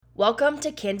Welcome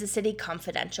to Kansas City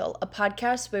Confidential, a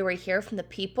podcast where we hear from the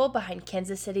people behind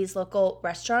Kansas City's local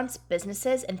restaurants,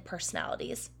 businesses, and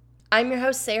personalities. I'm your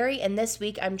host, Sari, and this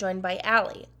week I'm joined by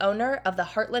Allie, owner of the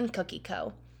Heartland Cookie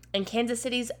Co., and Kansas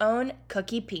City's own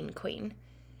Cookie Bean Queen.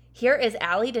 Here is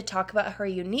Allie to talk about her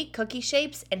unique cookie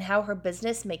shapes and how her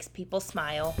business makes people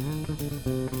smile.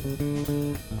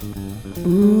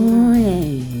 Ooh,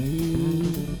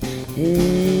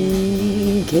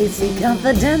 hey, Casey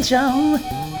Confidential.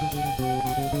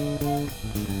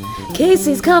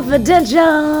 Casey's Confidential.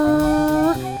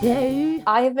 Yay.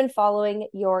 I have been following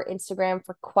your Instagram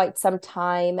for quite some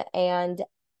time, and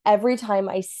every time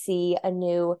I see a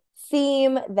new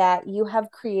theme that you have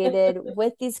created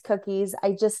with these cookies,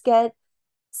 I just get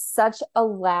such a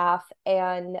laugh,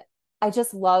 and I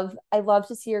love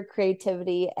to see your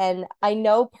creativity. And I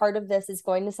know part of this is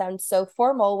going to sound so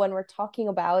formal when we're talking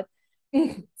about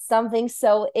something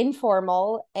so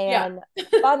informal and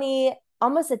funny,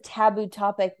 almost a taboo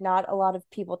topic not a lot of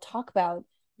people talk about.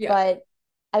 But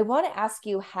I want to ask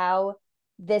you how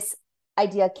this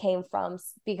idea came from,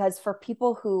 because for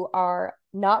people who are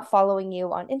not following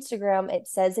you on Instagram, it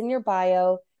says in your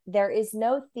bio, there is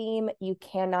no theme you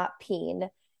cannot peen.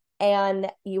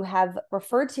 And you have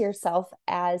referred to yourself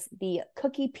as the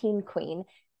Cookie Bean Queen.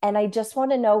 And I just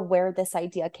want to know where this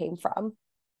idea came from.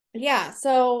 Yeah,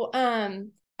 so I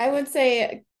would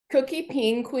say Cookie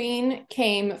Bean Queen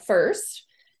came first.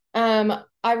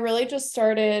 I really just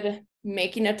started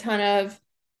making a ton of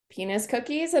penis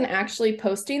cookies and actually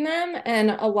posting them,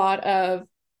 and a lot of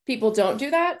people don't do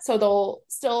that, so they'll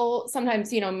still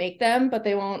sometimes make them, but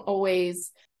they won't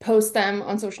always post them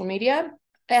on social media.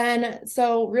 And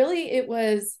so really it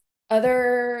was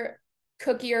other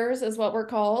cookiers is what we're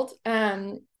called.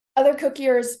 Other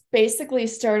cookiers basically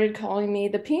started calling me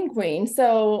the Bean Queen.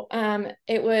 So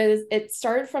it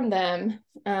started from them,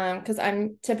 because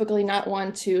I'm typically not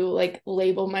one to like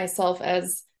label myself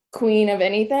as queen of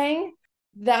anything.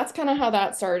 That's kind of how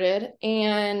that started,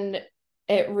 and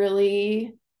it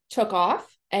really took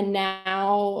off. And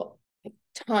now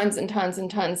tons and tons and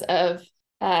tons of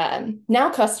now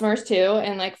customers too,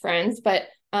 and like friends, but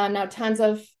now tons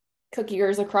of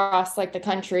cookiers across like the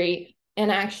country, and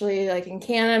actually like in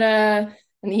Canada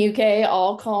and the UK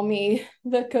all call me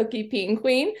the Cookie Bean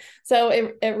Queen. So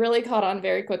it really caught on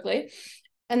very quickly.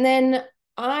 And then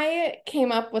I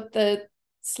came up with the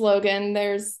slogan,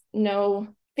 there's no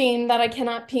theme that I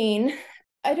cannot peen.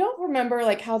 I don't remember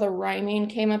like how the rhyming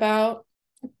came about,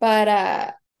 but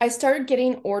I started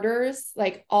getting orders,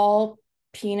 like all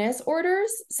penis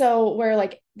orders. So where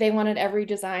like they wanted every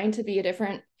design to be a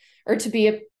different, or to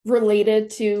be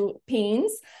related to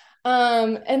peens.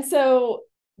 And so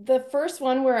the first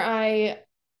one where I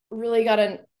really got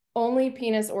an only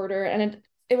penis order, and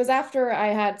it was after I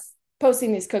had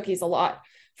posting these cookies a lot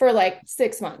for like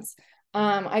 6 months.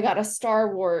 I got a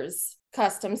Star Wars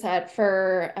custom set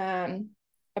for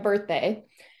a birthday,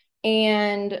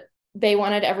 and they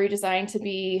wanted every design to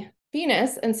be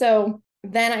penis. And so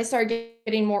then I started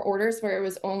getting more orders where it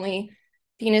was only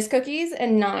penis cookies,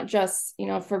 and not just,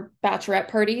 for bachelorette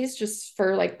parties, just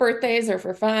for like birthdays or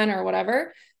for fun or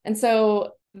whatever. And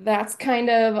so that's kind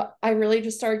of, I really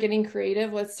just started getting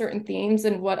creative with certain themes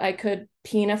and what I could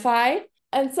peenify.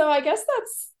 And so I guess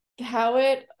that's how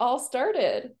it all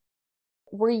started.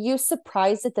 Were you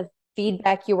surprised at the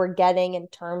feedback you were getting in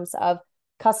terms of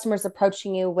customers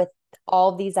approaching you with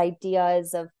all these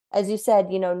ideas of, as you said,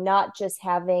 not just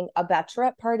having a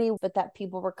bachelorette party, but that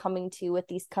people were coming to with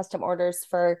these custom orders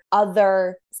for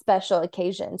other special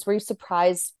occasions? Were you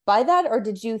surprised by that? Or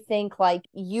did you think like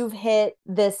you've hit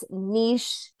this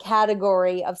niche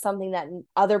category of something that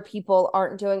other people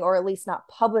aren't doing, or at least not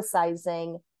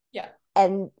publicizing? Yeah.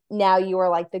 And now you are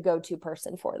like the go-to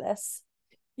person for this?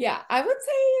 Yeah, I would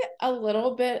say a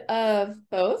little bit of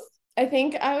both. I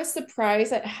think I was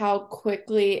surprised at how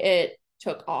quickly it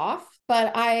took off,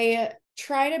 but I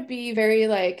try to be very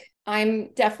like,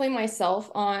 I'm definitely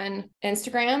myself on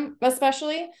Instagram,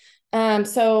 especially.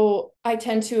 So I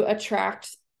tend to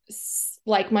attract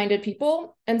like-minded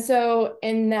people. And so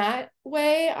in that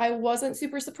way, I wasn't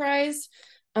super surprised,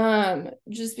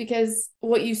 just because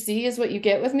what you see is what you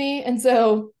get with me. And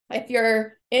so if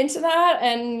you're into that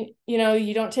and,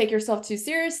 you don't take yourself too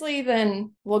seriously,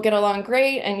 then we'll get along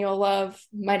great and you'll love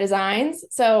my designs.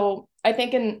 So I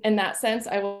think in that sense,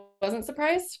 I wasn't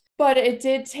surprised, but it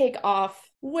did take off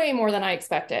way more than I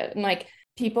expected. And like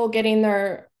people getting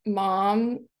their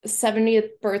mom 70th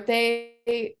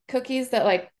birthday cookies that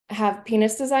like have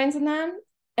penis designs in them.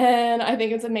 And I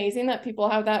think it's amazing that people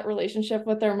have that relationship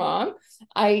with their mom.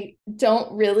 I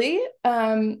don't really.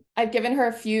 I've given her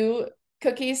a few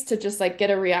cookies to just like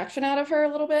get a reaction out of her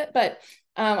a little bit. But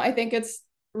I think it's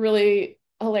really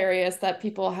hilarious that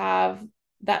people have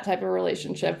that type of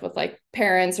relationship with like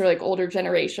parents or like older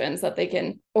generations that they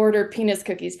can order penis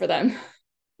cookies for them.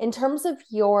 In terms of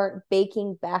your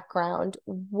baking background,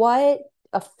 what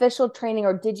official training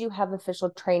or did you have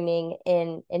official training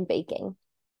in baking?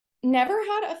 Never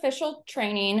had official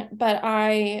training, but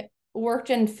I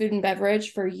worked in food and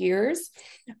beverage for years.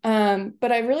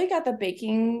 But I really got the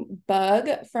baking bug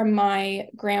from my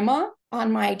grandma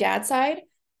on my dad's side.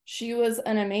 She was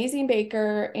an amazing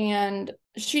baker and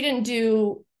she didn't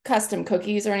do custom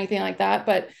cookies or anything like that,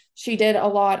 but she did a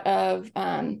lot of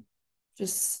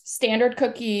just standard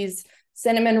cookies,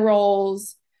 cinnamon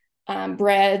rolls,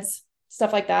 breads,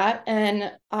 stuff like that.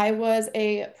 And I was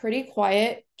a pretty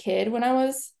quiet kid when I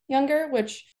was younger,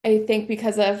 which I think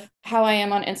because of how I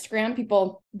am on Instagram,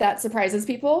 people that surprises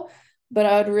people. But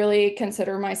I would really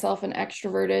consider myself an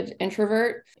extroverted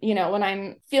introvert. You know, when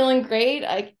I'm feeling great,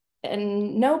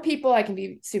 and know people, I can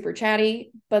be super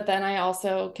chatty, but then I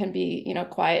also can be, you know,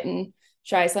 quiet and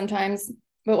shy sometimes.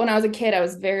 But when I was a kid, I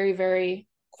was very, very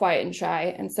quiet and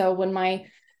shy. And so when my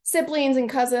siblings and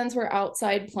cousins were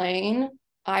outside playing,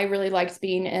 I really liked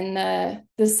being in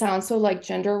this sounds so like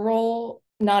gender role,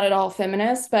 not at all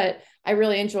feminist, but I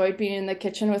really enjoyed being in the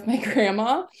kitchen with my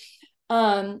grandma.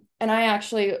 And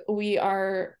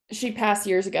she passed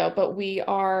years ago, but we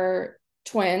are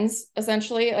twins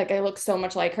essentially. Like I look so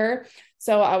much like her.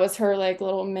 So I was her like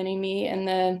little mini me in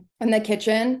the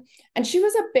kitchen. And she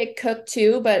was a big cook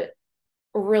too, but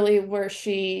really where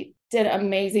she did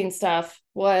amazing stuff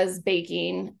was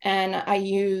baking. And I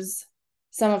use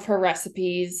some of her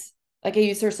recipes. Like I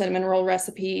used her cinnamon roll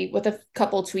recipe with a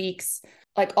couple tweaks.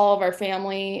 Like all of our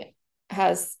family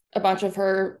has a bunch of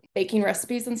her baking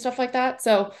recipes and stuff like that.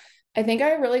 So I think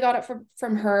I really got it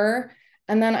from her.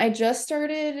 And then I just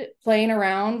started playing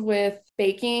around with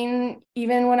baking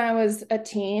even when I was a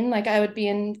teen. Like I would be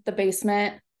in the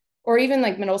basement or even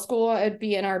like middle school, I'd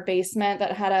be in our basement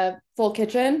that had a full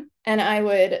kitchen and I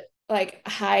would like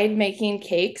hide making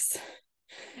cakes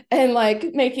and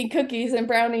like making cookies and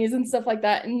brownies and stuff like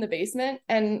that in the basement.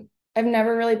 And I've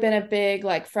never really been a big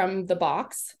like from the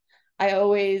box. I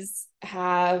always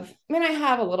have, I mean, I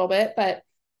have a little bit, but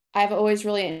I've always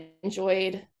really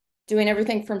enjoyed doing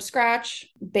everything from scratch.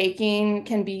 Baking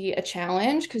can be a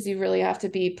challenge because you really have to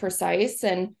be precise.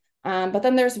 And, but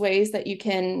then there's ways that you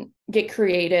can get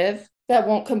creative that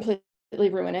won't completely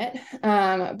ruin it.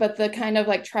 But the kind of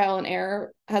like trial and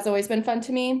error has always been fun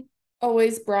to me.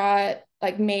 Always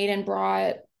made and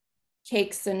brought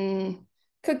cakes and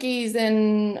cookies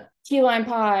and key lime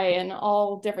pie and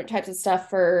all different types of stuff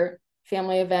for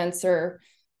family events or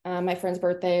my friends'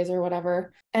 birthdays or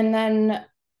whatever. And then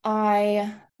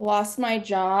I lost my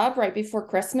job right before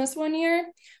Christmas one year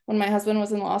when my husband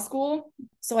was in law school.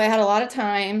 So I had a lot of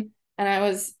time and I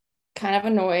was kind of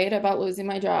annoyed about losing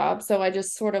my job. So I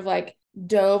just sort of like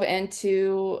dove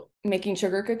into making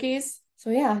sugar cookies. So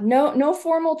yeah, no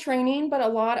formal training, but a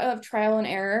lot of trial and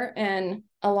error and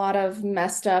a lot of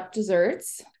messed up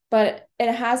desserts. But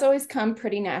it has always come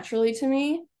pretty naturally to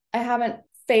me. I haven't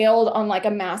failed on like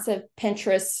a massive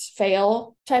Pinterest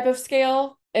fail type of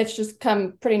scale. It's just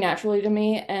come pretty naturally to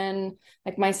me. And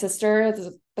like my sister is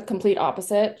the complete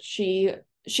opposite. She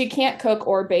can't cook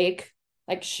or bake.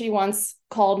 Like she once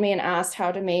called me and asked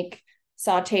how to make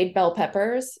sauteed bell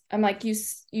peppers. I'm like,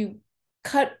 you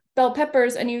cut bell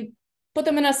peppers and you put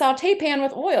them in a saute pan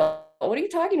with oil. What are you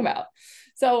talking about?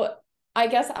 So I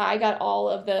guess I got all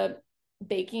of the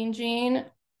baking gene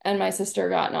and my sister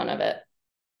got none of it.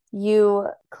 You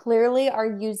clearly are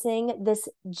using this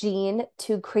gene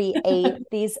to create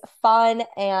these fun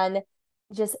and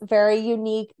just very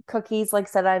unique cookies. Like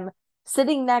I said, I'm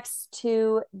sitting next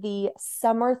to the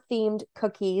summer themed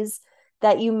cookies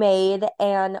that you made.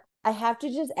 And I have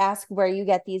to just ask where you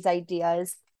get these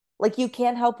ideas. Like you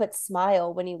can't help but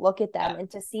smile when you look at them and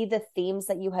to see the themes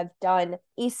that you have done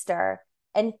Easter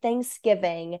and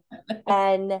Thanksgiving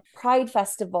and Pride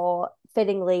Festival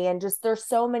fittingly, and just there's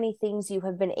so many things you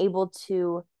have been able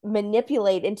to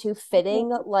manipulate into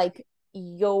fitting like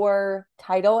your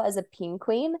title as a peen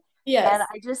queen. Yes. And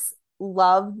I just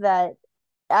love that.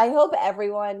 I hope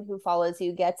everyone who follows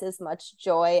you gets as much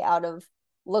joy out of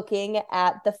looking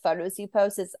at the photos you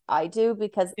post as I do,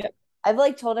 because I've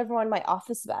like told everyone in my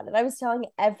office about it. I was telling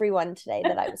everyone today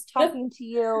that I was talking to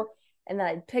you and that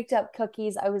I'd picked up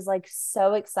cookies. I was like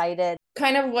so excited.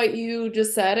 Kind of what you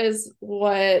just said is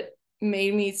what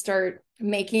made me start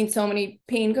making so many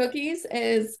peen cookies.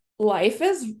 Is life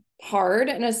is hard,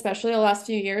 and especially the last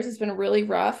few years has been really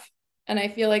rough. And I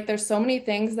feel like there's so many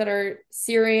things that are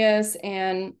serious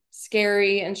and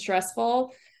scary and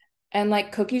stressful. And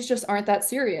like cookies just aren't that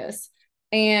serious.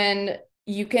 And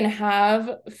you can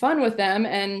have fun with them.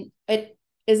 And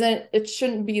it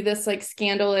shouldn't be this like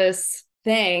scandalous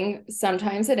thing.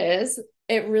 Sometimes it is.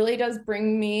 It really does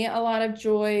bring me a lot of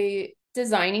joy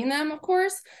designing them, of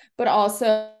course, but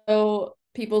also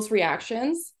people's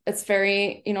reactions. It's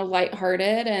very,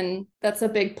 lighthearted. And that's a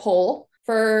big pull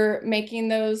for making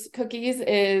those cookies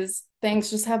is things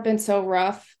just have been so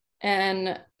rough.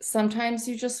 And sometimes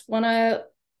you just want to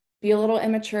be a little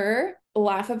immature,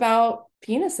 laugh about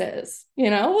penises,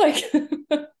 like.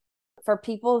 For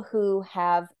people who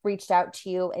have reached out to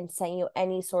you and sent you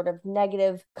any sort of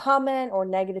negative comment or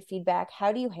negative feedback,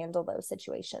 how do you handle those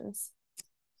situations?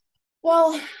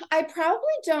 Well, I probably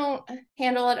don't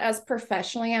handle it as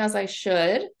professionally as I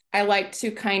should. I like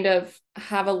to kind of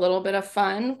have a little bit of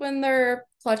fun when they're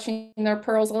clutching their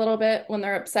pearls a little bit, when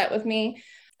they're upset with me,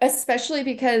 especially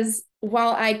because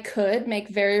while I could make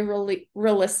very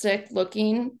realistic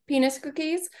looking penis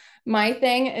cookies, my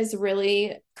thing is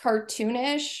really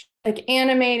cartoonish, like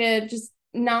animated, just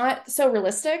not so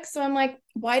realistic. So I'm like,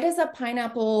 why does a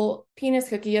pineapple penis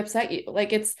cookie upset you? Like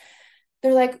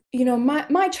they're like,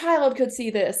 my child could see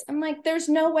this. I'm like, there's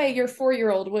no way your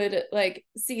 4-year-old would like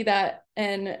see that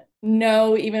and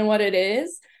know even what it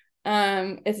is.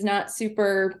 It's not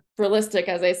super realistic,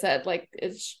 as I said, like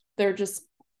they're just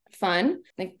fun.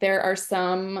 Like there are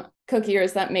some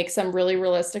cookiers that make some really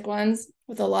realistic ones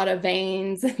with a lot of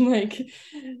veins and like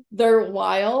they're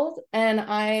wild. And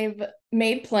I've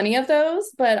made plenty of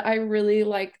those, but I really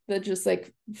like the just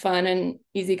like fun and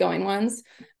easygoing ones.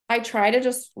 I try to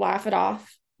just laugh it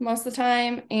off most of the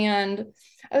time. And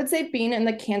I would say being in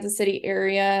the Kansas City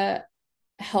area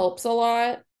helps a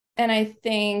lot. And I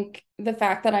think the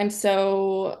fact that I'm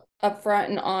so upfront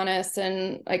and honest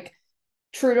and like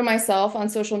true to myself on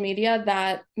social media,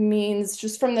 that means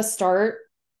just from the start,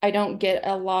 I don't get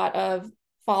a lot of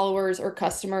followers or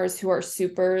customers who are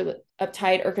super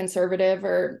uptight or conservative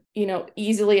or,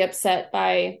 easily upset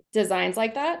by designs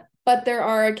like that. But there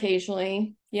are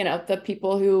occasionally, the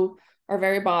people who are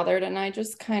very bothered, and I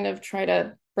just kind of try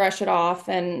to brush it off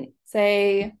and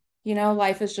say,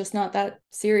 life is just not that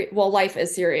serious. Well, life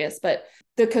is serious, but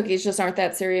the cookies just aren't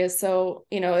that serious. So,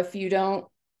 if you don't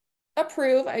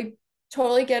approve, I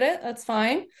totally get it. That's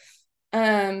fine.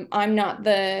 I'm not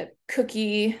the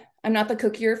cookier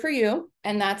for you,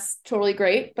 and that's totally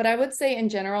great. But I would say in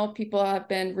general, people have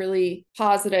been really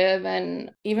positive,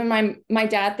 and even my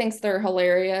dad thinks they're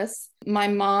hilarious. My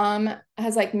mom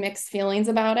has like mixed feelings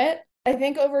about it. I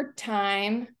think over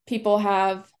time, people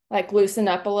have like loosened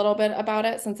up a little bit about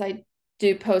it since I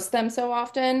do post them so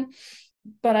often.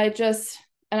 But I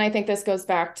think this goes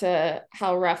back to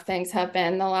how rough things have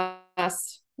been the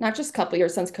last, not just couple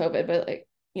years since COVID, but like,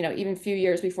 even a few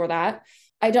years before that.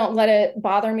 I don't let it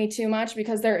bother me too much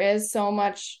because there is so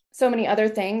many other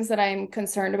things that I'm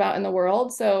concerned about in the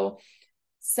world. So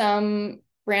some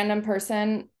random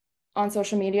person on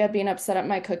social media being upset at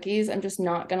my cookies, I'm just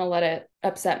not going to let it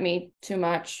upset me too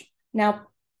much. Now,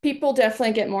 people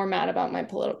definitely get more mad about my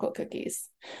political cookies.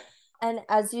 And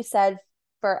as you said,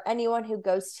 for anyone who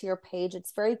goes to your page,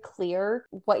 it's very clear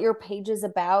what your page is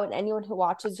about. And anyone who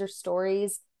watches your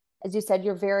stories, as you said,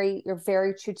 you're very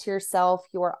true to yourself.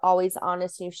 You are always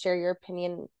honest and you share your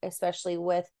opinion, especially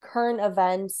with current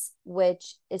events,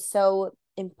 which is so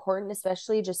important,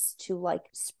 especially just to like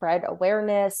spread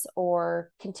awareness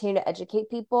or continue to educate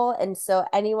people. And so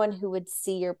anyone who would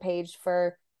see your page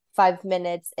for 5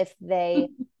 minutes, if they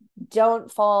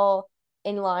don't fall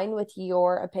in line with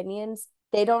your opinions,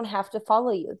 they don't have to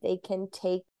follow you. They can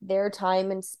take their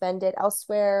time and spend it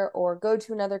elsewhere or go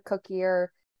to another cookier.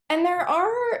 And there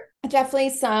are definitely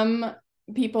some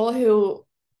people who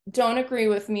don't agree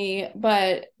with me,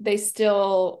 but they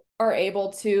still are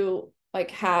able to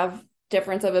like have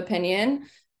difference of opinion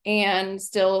and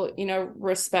still,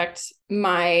 respect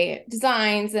my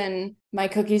designs, and my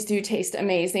cookies do taste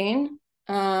amazing.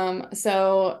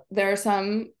 So there are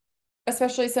some,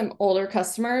 especially some older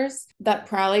customers that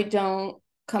probably don't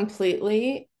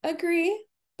completely agree,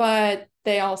 but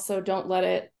they also don't let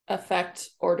it affect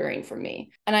ordering from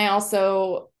me. And I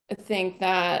also think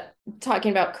that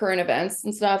talking about current events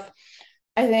and stuff,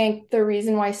 I think the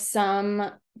reason why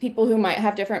some people who might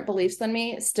have different beliefs than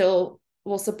me still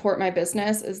will support my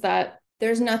business is that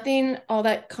there's nothing all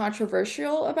that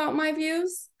controversial about my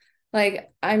views. Like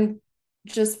I'm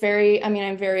very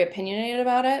opinionated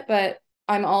about it, but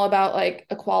I'm all about like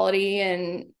equality,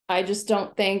 and I just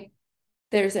don't think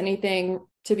there's anything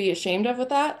to be ashamed of with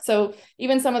that. So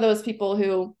even some of those people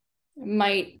who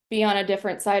might be on a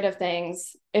different side of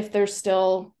things, if they're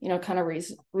still, kind of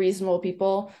reasonable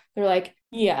people, they're like,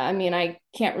 yeah, I mean, I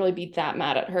can't really be that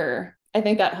mad at her. I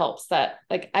think that helps, that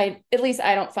like at least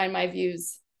I don't find my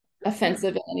views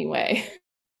offensive in any way.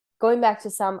 Going back to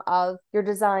some of your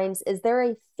designs, is there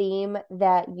a theme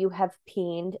that you have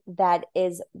peened that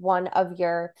is one of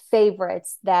your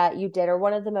favorites that you did, or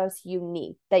one of the most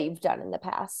unique that you've done in the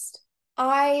past?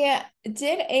 I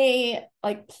did a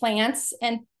like plants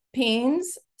and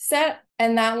pins set,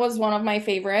 and that was one of my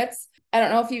favorites. I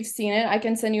don't know if you've seen it. I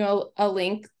can send you a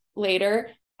link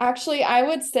later. Actually, I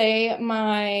would say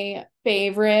my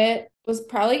favorite was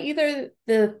probably either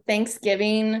the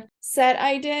Thanksgiving set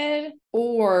I did,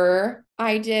 or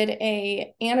I did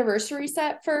a anniversary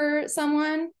set for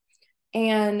someone,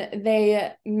 and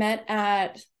they met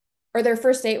at, or their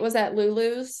first date was at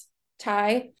Lulu's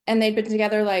Thai, and they'd been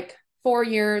together like 4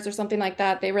 years or something like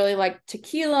that. They really liked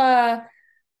tequila.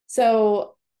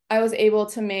 So I was able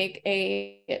to make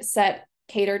a set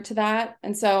catered to that.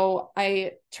 And so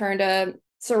I turned a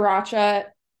sriracha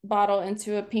bottle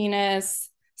into a penis.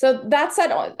 So that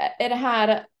set, it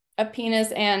had a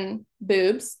penis and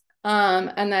boobs.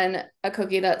 And then a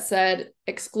cookie that said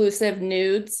exclusive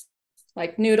nudes,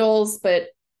 like noodles, but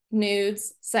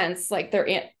nudes since like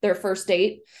their first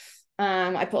date.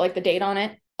 I put like the date on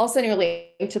it. I'll send you a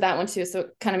link to that one too, so it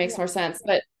kind of makes more sense.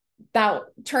 But that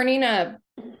turning a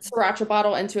sriracha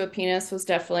bottle into a penis was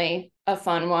definitely a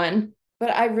fun one.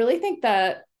 But I really think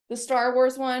that the Star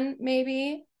Wars one,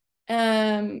 maybe,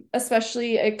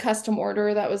 especially a custom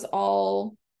order that was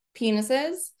all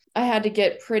penises, I had to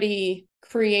get pretty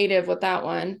creative with that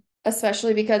one,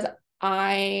 especially because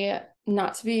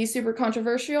not to be super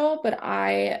controversial, but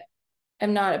I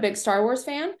am not a big Star Wars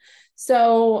fan.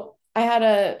 So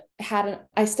I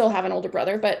still have an older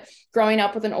brother, but growing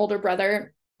up with an older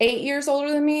brother, 8 years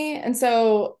older than me. And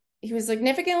so he was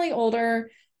significantly older,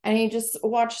 and he just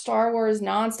watched Star Wars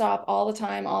nonstop all the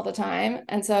time.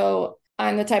 And so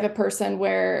I'm the type of person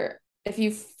where if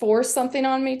you force something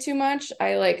on me too much,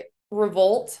 I like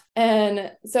revolt.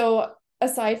 And so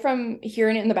aside from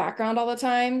hearing it in the background all the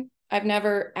time, I've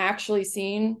never actually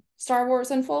seen Star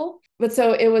Wars in full. But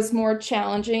so it was more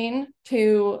challenging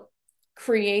to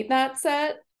create that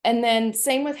set. And then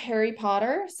same with Harry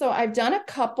Potter. So I've done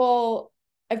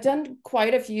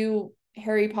quite a few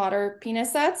Harry Potter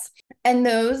penis sets, and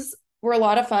those were a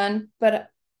lot of fun. But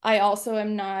I also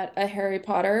am not a Harry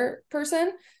Potter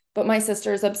person, but my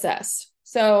sister's obsessed.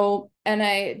 So, and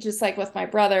I just like with my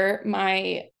brother,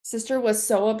 my sister was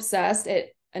so obsessed,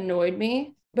 it annoyed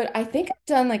me. But I think I've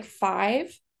done like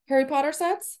 5 Harry Potter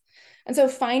sets. And so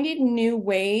finding new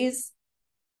ways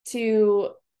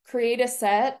to create a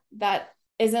set that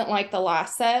isn't like the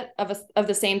last set of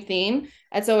the same theme,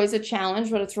 it's always a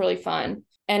challenge, but it's really fun.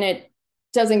 And it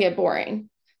doesn't get boring.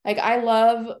 Like I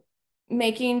love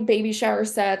making baby shower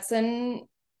sets and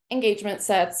engagement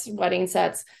sets, wedding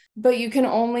sets, but you can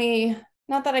only,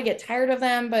 not that I get tired of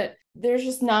them, but there's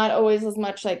just not always as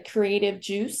much like creative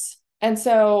juice. And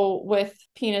so with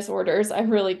penis orders, I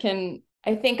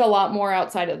think a lot more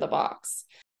outside of the box.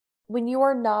 When you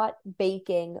are not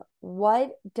baking,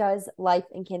 what does life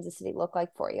in Kansas City look like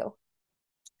for you?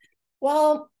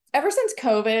 Well, ever since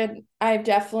COVID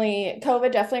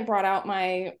definitely brought out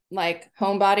my like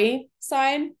homebody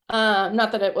side.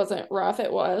 Not that it wasn't rough,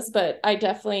 it was, but I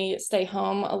definitely stay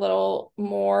home a little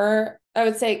more. I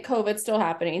would say COVID's still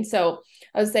happening. So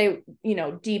I would say,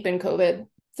 deep in COVID.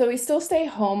 So we still stay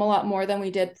home a lot more than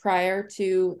we did prior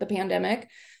to the pandemic.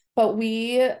 But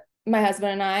my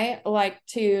husband and I like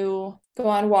to go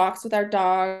on walks with our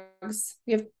dogs.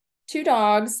 We have 2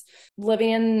 dogs. Living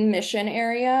in Mission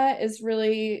area is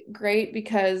really great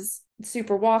because it's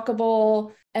super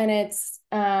walkable, and it's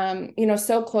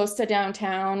so close to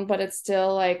downtown, but it's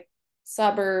still like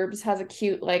suburbs, has a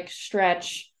cute like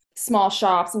stretch, small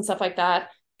shops and stuff like that.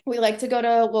 We like to go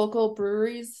to local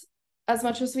breweries as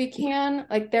much as we can.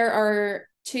 Like there are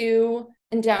 2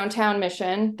 in downtown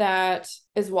Mission that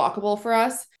is walkable for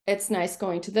us. It's nice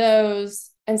going to those.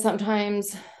 And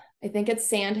sometimes I think it's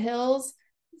Sandhills.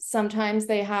 Sometimes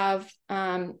they have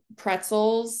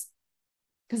pretzels,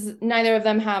 because neither of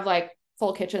them have like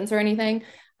full kitchens or anything.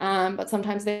 But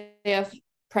sometimes they have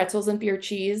pretzels and beer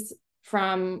cheese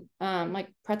from like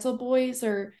Pretzel Boys,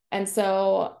 and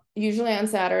so usually on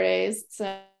Saturdays.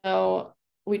 So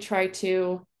we try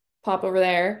to pop over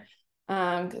there.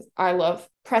 Because I love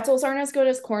pretzels. Aren't as good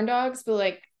as corn dogs, but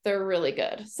like they're really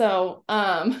good. So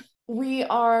we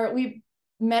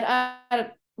met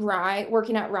at Rye,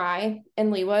 working at Rye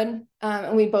in Leawood.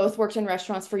 And we both worked in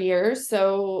restaurants for years.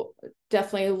 So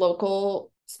definitely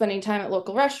local spending time at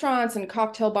local restaurants and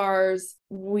cocktail bars.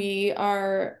 We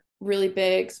are really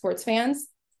big sports fans.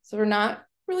 So we're not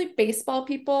really baseball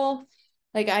people.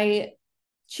 Like I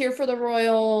cheer for the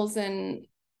Royals, and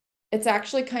it's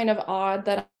actually kind of odd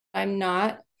that I'm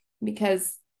not,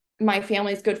 because my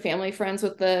family's good family friends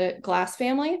with the Glass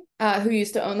family, who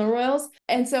used to own the Royals.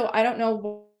 And so I don't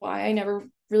know why I never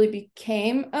really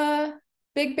became a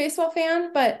big baseball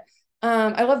fan, but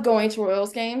I love going to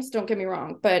Royals games, don't get me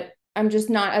wrong, but I'm just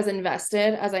not as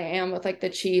invested as I am with like the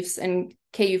Chiefs and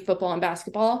KU football and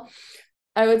basketball.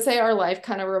 I would say our life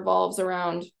kind of revolves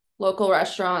around local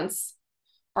restaurants,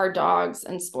 our dogs,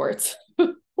 and sports.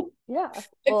 Yeah. I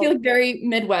feel like very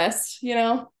Midwest, you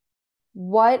know?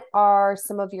 What are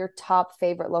some of your top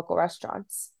favorite local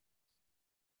restaurants?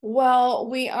 Well,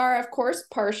 we are, of course,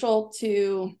 partial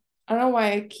to, I don't know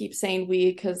why I keep saying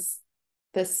we, because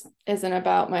this isn't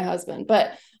about my husband,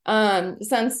 but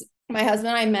since my husband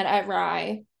and I met at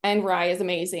Rye, and Rye is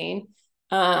amazing,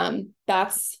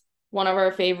 that's one of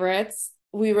our favorites.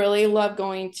 We really love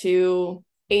going to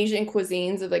Asian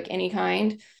cuisines of like any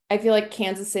kind. I feel like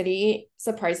Kansas City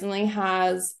surprisingly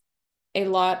has a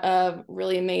lot of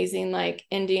really amazing like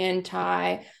Indian,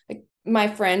 Thai, like my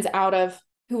friends out of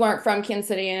who aren't from Kansas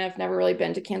City and have never really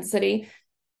been to Kansas City,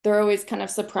 they're always kind of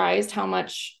surprised how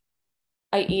much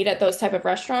I eat at those type of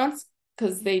restaurants,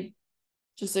 because they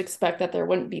just expect that there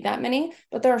wouldn't be that many,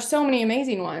 but there are so many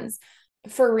amazing ones.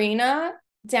 Farina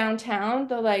downtown,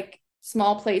 the like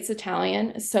small plates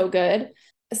Italian, is so good.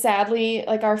 Sadly,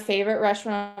 like our favorite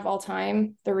restaurant of all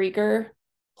time, the Rieger,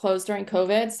 closed during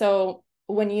COVID. So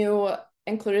when you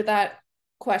included that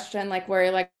question, like where I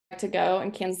like to go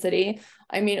in Kansas City,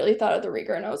 I immediately thought of the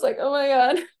Rieger, and I was like, oh my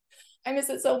God, I miss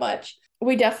it so much.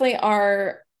 We definitely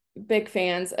are big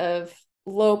fans of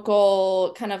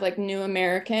local, kind of like new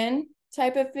American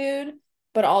type of food,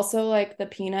 but also like the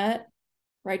peanut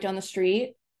right down the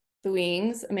street, the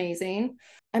wings, amazing.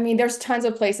 I mean, there's tons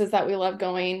of places that we love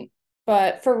going,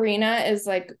 but Farina is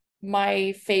like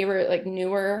my favorite, like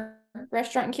newer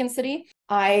restaurant in Kansas City.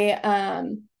 My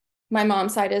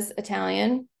mom's side is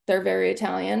Italian. They're very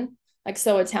Italian, like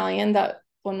so Italian that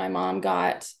when my mom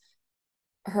got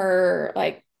her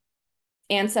like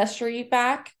ancestry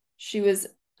back, she was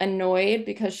annoyed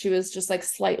because she was just like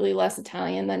slightly less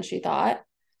Italian than she thought.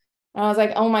 And I was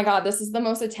like, oh my God, this is the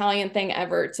most Italian thing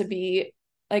ever, to be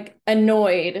like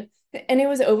annoyed. And it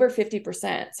was over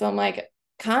 50%. So I'm like,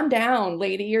 calm down,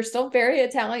 lady. You're still very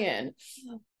Italian.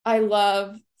 I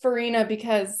love Farina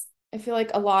because I feel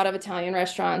like a lot of Italian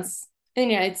restaurants in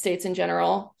the United States in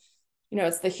general, you know,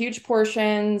 it's the huge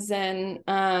portions, and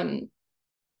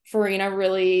Farina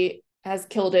really has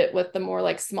killed it with the more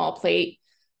like small plate,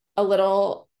 a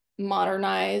little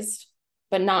modernized,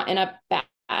 but not in a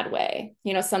bad way.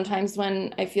 You know, sometimes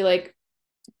when I feel like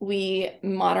we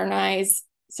modernize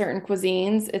certain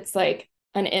cuisines, it's like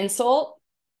an insult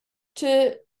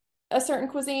to a certain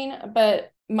cuisine.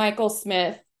 But Michael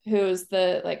Smith, who's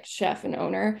the like chef and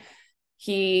owner,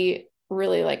 he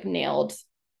really like nailed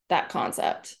that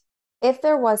concept. If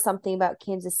there was something about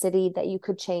Kansas City that you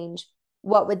could change,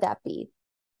 what would that be?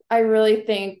 I really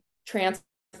think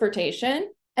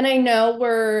transportation. And I know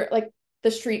we're like, the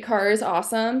streetcar is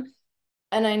awesome.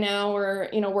 And I know we're,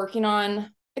 you know, working on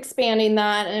expanding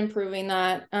that and improving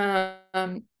that.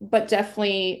 But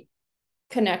definitely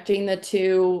connecting the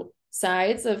two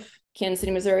sides of Kansas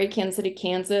City, Missouri, Kansas City,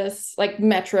 Kansas, like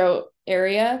metro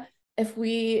area. If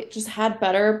we just had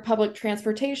better public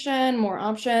transportation, more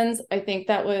options, I think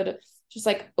that would just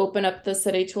like open up the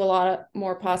city to a lot of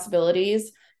more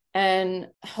possibilities and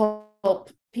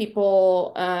help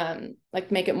people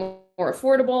like make it more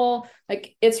affordable.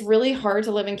 Like it's really hard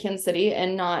to live in Kansas City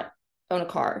and not own a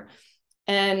car.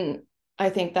 And I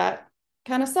think that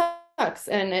kind of sucks,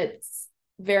 and it's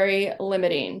very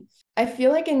limiting. I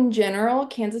feel like in general,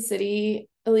 Kansas City,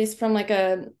 at least from like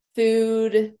a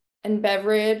food and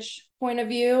beverage point of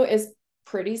view, is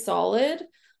pretty solid.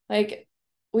 Like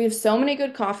we have so many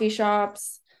good coffee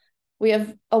shops. We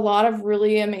have a lot of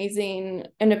really amazing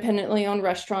independently owned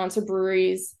restaurants or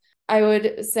breweries. I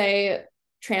would say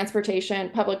transportation,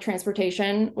 public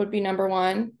transportation would be number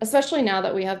one, especially now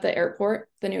that we have the airport,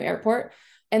 the new airport.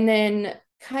 And then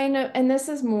kind of, and this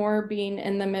is more being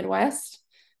in the Midwest,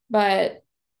 but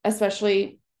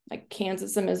especially like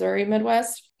Kansas and Missouri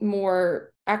Midwest,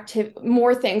 more active,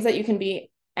 more things that you can be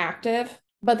active.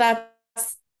 But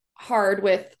that's hard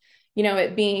with, you know,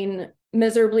 it being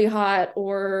miserably hot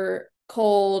or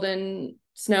cold and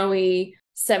snowy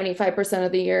 75%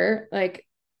 of the year. Like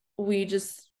we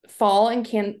just fall and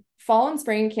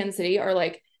spring in Kansas City are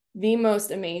like the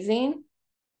most amazing,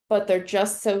 but they're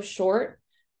just so short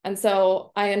And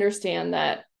so I understand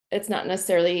that it's not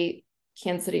necessarily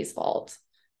Kansas City's fault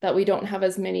that we don't have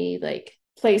as many like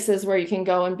places where you can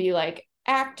go and be like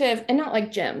active, and not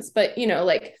like gyms, but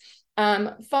like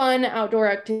fun outdoor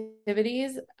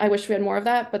activities. I wish we had more of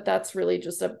that, but that's really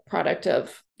just a product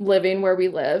of living where we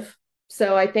live.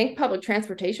 So I think public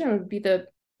transportation would be the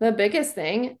biggest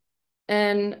thing.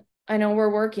 And I know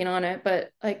we're working on it, but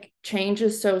like change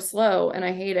is so slow and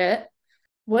I hate it.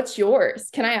 What's yours?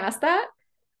 Can I ask that?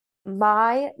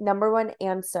 My number one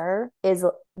answer is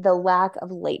the lack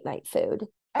of late night food.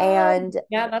 Oh, And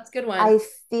yeah, that's a good one. I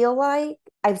feel like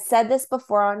I've said this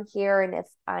before on here, and if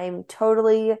I'm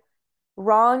totally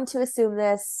wrong to assume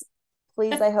this,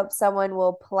 please, I hope someone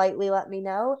will politely let me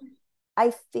know.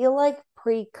 I feel like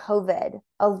pre-COVID,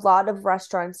 a lot of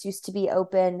restaurants used to be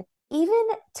open even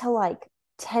to like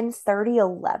 10:30,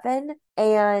 11.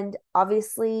 And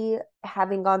obviously,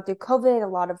 having gone through COVID, a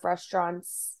lot of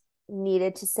restaurants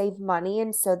needed to save money.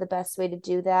 And so the best way to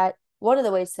do that, one of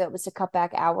the ways to it was to cut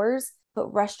back hours.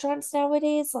 But restaurants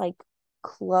nowadays like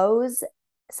close.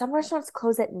 Some restaurants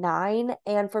close at 9.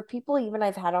 And for people even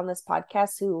I've had on this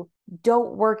podcast who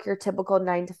don't work your typical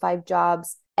 9 to 5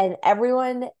 jobs, and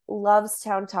everyone loves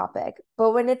Town Topic,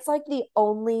 but when it's like the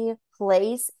only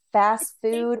place, fast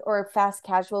food or fast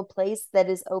casual place that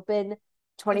is open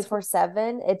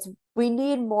 24/7, we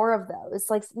need more of those.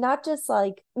 Like not just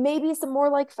like maybe some more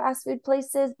like fast food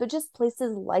places, but just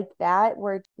places like that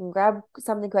where you can grab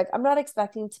something quick. I'm not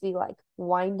expecting to be like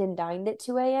wined and dined at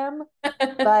 2 a.m.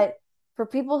 But for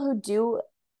people who do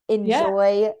Yeah.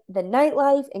 enjoy the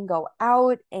nightlife and go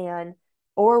out and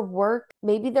or work,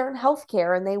 maybe they're in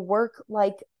healthcare and they work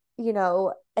like,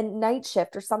 a night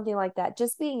shift or something like that.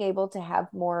 Just being able to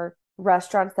have more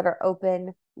restaurants that are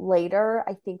open later,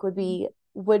 I think would be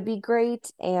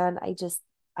great. And I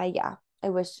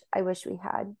wish we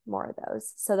had more of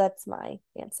those. So that's my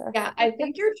answer. Yeah, I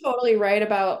think you're totally right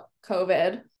about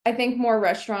COVID. I think more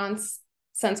restaurants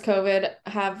since COVID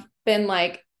have been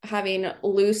like having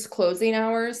loose closing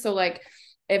hours. So like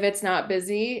if it's not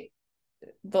busy,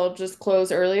 they'll just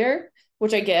close earlier,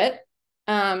 which I get.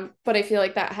 But I feel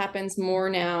like that happens more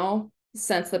now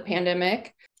since the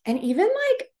pandemic. And even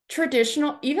like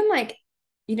traditional, even like,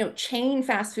 chain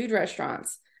fast food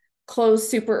restaurants close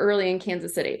super early in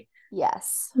Kansas City.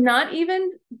 Yes. Not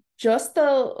even just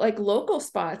the like local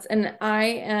spots. And I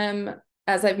am,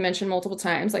 as I've mentioned multiple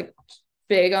times, like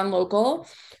big on local.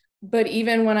 But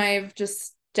even when I've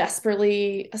just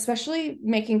desperately, especially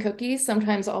making cookies,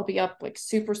 sometimes I'll be up like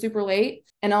super, super late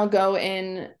and I'll go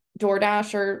in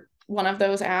DoorDash or one of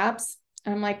those apps.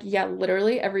 And I'm like, yeah,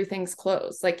 literally everything's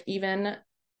closed. Like even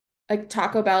like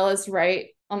Taco Bell is right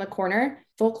on the corner.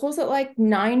 They'll close at like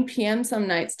 9 p.m. some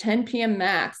nights, 10 p.m.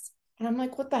 max. And I'm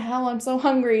like, what the hell? I'm so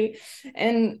hungry.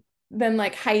 And then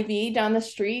like Hy-Vee down the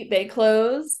street, they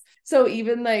close. So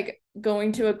even like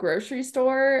going to a grocery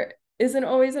store isn't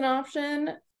always an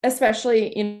option, especially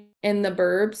in the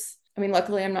burbs. I mean,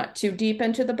 luckily I'm not too deep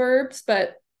into the burbs,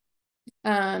 but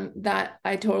that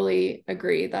I totally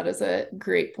agree. That is a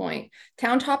great point.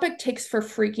 Town Topic takes for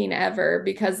freaking ever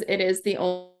because it is the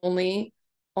only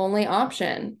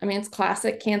option. I mean, it's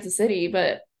classic Kansas City,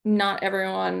 but not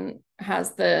everyone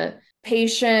has the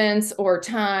patience or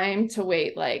time to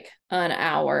wait like an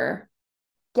hour.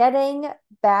 Getting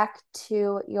back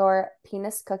to your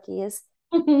penis cookies,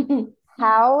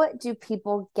 how do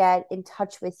people get in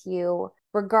touch with you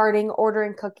regarding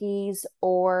ordering cookies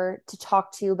or to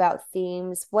talk to you about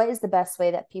themes? What is the best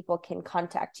way that people can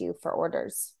contact you for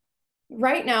orders?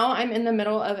 Right now, I'm in the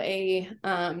middle of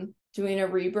doing a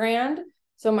rebrand.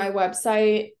 So my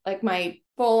website, like my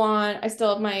full on, I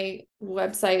still have my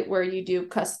website where you do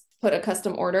put a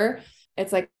custom order.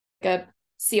 It's like a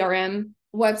CRM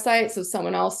website. So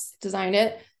someone else designed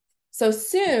it. So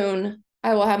soon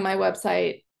I will have my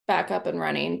website back up and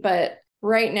running. But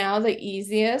right now, the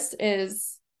easiest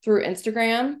is through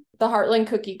Instagram. The Heartland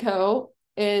Cookie Co.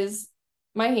 is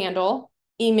my handle.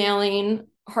 Emailing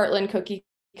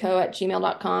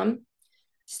heartlandcookieco@gmail.com.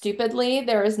 Stupidly,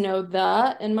 there is no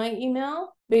the in my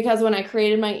email because when I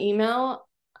created my email,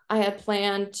 I had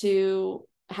planned to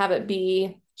have it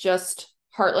be just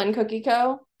Heartland Cookie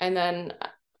Co. And then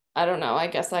I don't know, I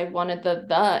guess I wanted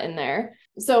the in there.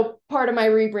 So part of my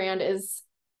rebrand is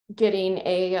getting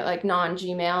a like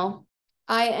non-Gmail.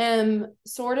 I am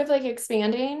sort of like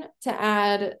expanding to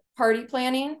add party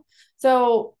planning.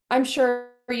 So I'm sure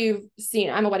you've seen,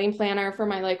 I'm a wedding planner for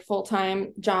my like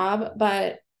full-time job,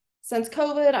 but since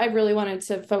COVID, I really wanted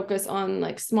to focus on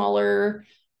like smaller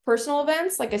personal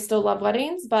events. Like I still love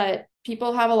weddings, but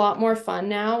people have a lot more fun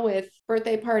now with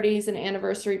birthday parties and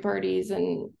anniversary parties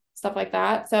and stuff like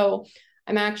that. So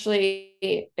I'm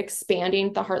actually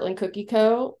expanding the Heartland Cookie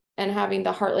Co. and having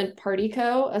the Heartland Party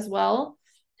Co. as well.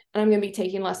 And I'm going to be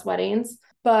taking less weddings.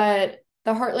 But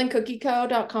the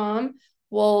heartlandcookieco.com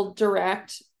will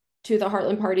direct to the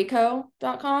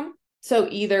heartlandpartyco.com. So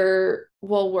either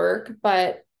will work,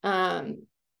 but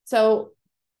so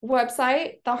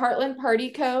website, the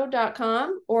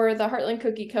heartlandpartyco.com or the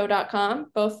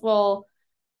heartlandcookieco.com, both will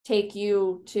take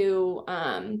you to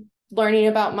learning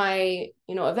about my,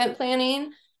 event planning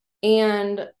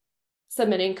and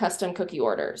submitting custom cookie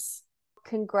orders.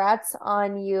 Congrats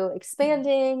on you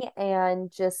expanding,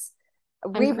 and just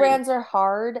rebrands are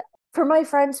hard. For my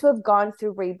friends who have gone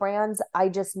through rebrands, I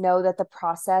just know that the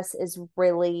process is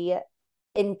really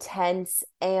intense.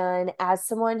 And as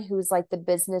someone who's like the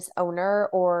business owner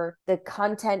or the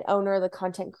content owner, the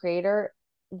content creator,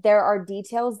 there are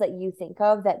details that you think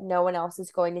of that no one else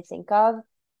is going to think of.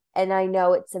 And I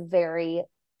know it's a very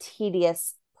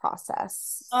tedious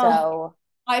process. So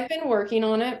I've been working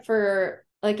on it for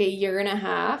like a year and a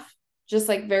half, just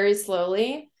like very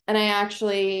slowly. And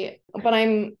but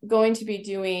I'm going to be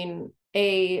doing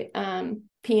a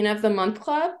Peen of the Month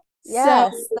club.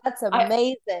 Yes, so that's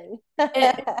amazing.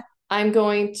 I'm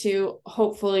going to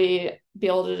hopefully be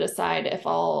able to decide if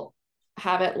I'll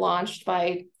have it launched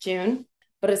by June.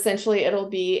 But essentially it'll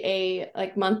be a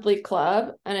like monthly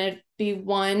club, and it'd be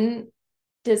one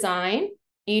design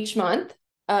each month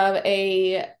of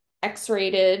a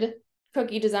X-rated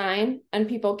cookie design, and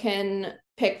people can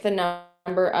pick the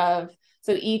number of,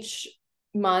 so each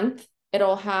month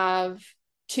it'll have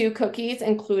 2 cookies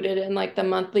included in like the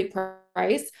monthly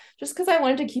price, just because I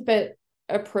wanted to keep it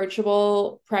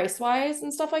approachable price-wise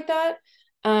and stuff like that.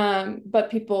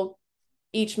 But people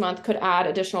each month could add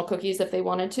additional cookies if they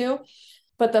wanted to.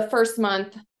 But the first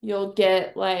month you'll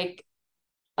get like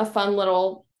a fun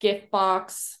little gift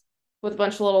box with a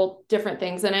bunch of little different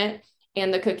things in it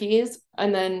and the cookies.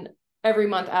 And then every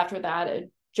month after that, it'd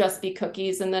just be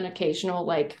cookies and then occasional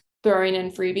like throwing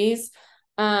in freebies.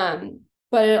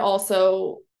 But it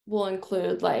also will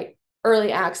include like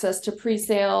early access to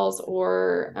pre-sales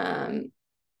or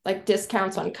like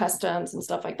discounts on customs and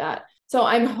stuff like that. So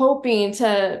I'm hoping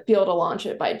to be able to launch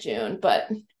it by June, but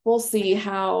we'll see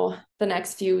how the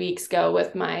next few weeks go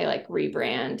with my like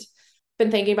rebrand. Been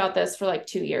thinking about this for like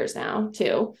 2 years now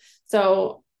too.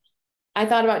 So I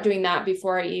thought about doing that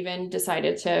before I even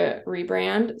decided to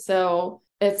rebrand. So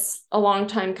it's a long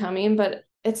time coming, but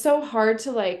it's so hard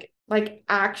to like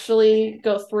actually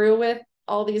go through with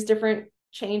all these different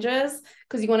changes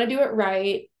because you want to do it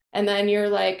right. And then you're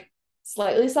like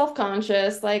slightly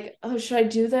self-conscious, like, oh, should I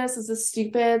do this? Is this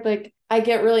stupid? Like, I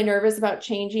get really nervous about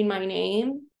changing my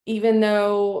name, even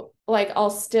though like I'll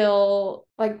still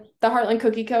like the Heartland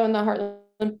Cookie Co. and the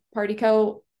Heartland Party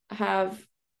Co. have,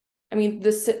 I mean,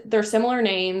 they're similar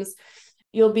names.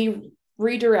 You'll be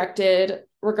redirected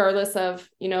regardless of,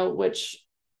 which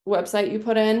website you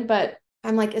put in. But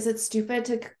I'm like, is it stupid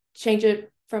to change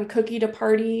it from cookie to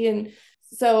party? And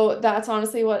so that's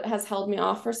honestly what has held me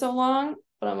off for so long.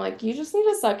 But I'm like, you just need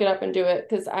to suck it up and do it,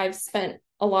 because I've spent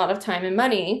a lot of time and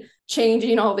money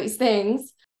changing all these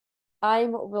things.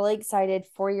 I'm really excited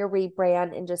for your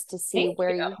rebrand and just to see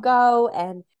where you go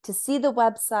and to see the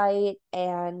website.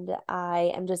 And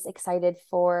I am just excited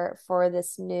for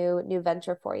this new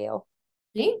venture for you.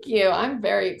 Thank you. I'm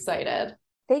very excited.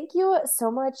 Thank you so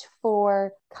much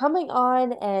for coming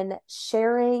on and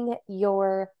sharing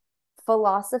your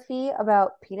philosophy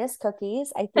about penis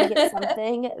cookies. I think it's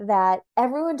something that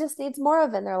everyone just needs more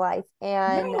of in their life.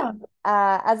 And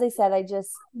as I said,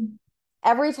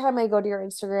 every time I go to your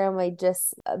Instagram,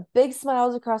 big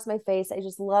smiles across my face. I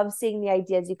just love seeing the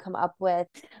ideas you come up with.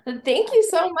 Thank you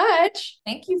so much.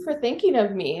 Thank you for thinking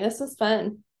of me. This was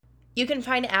fun. You can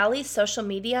find Allie's social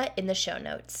media in the show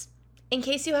notes. In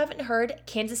case you haven't heard,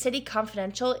 Kansas City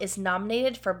Confidential is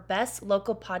nominated for Best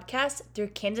Local Podcast through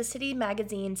Kansas City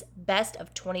Magazine's Best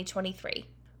of 2023.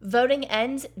 Voting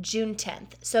ends June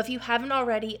 10th, so if you haven't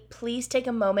already, please take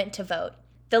a moment to vote.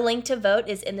 The link to vote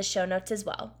is in the show notes as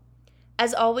well.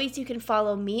 As always, you can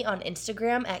follow me on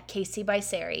Instagram at Casey by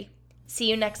Sari. See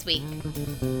you next week.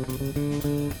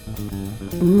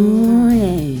 Ooh,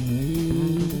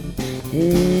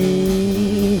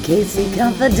 hey, Casey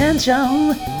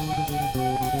Confidential.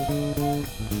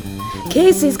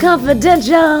 Casey's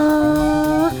Confidential.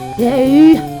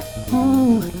 Yeah.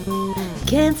 Ooh.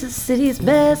 Kansas City's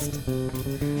best.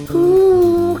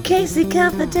 Ooh, Casey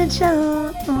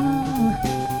Confidential. Ooh.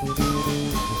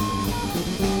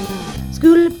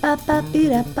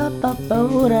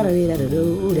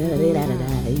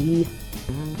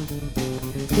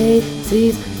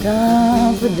 Casey's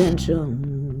Confidential.